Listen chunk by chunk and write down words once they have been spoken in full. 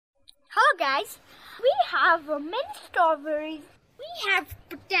Hello guys, we have many strawberries. We have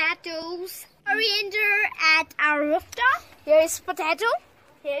potatoes, coriander at our rooftop. Here is potato,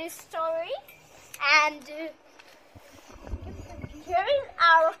 here is strawberry, and here is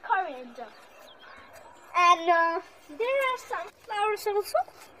our coriander. And there are some flowers also.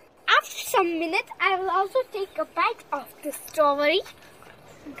 After some minutes, I will also take a bite of the strawberry.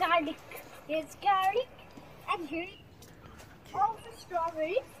 Garlic, here's garlic, and here is all the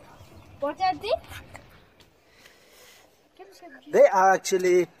strawberries. What are they? They are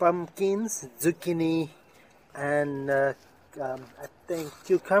actually pumpkins, zucchini, and I think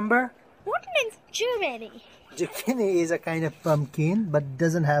cucumber. What means Germany? Zucchini is a kind of pumpkin, but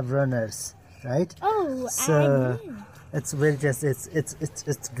doesn't have runners, right? Oh, so it's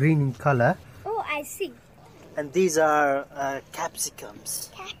green in color. Oh, I see. And these are capsicums.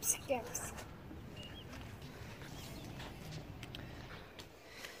 Capsicums.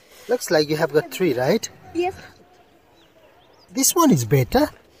 Looks like you have got 3, right? Yes. This one is better.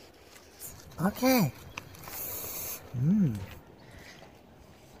 Okay.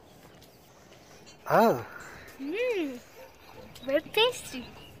 Oh. Very tasty.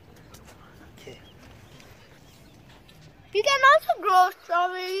 Okay. You can also grow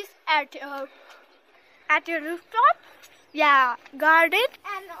strawberries at your rooftop. Yeah, garden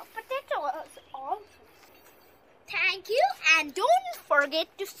and potatoes also. Thank you, and don't forget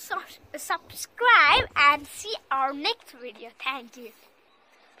to subscribe and see our next video. Thank you.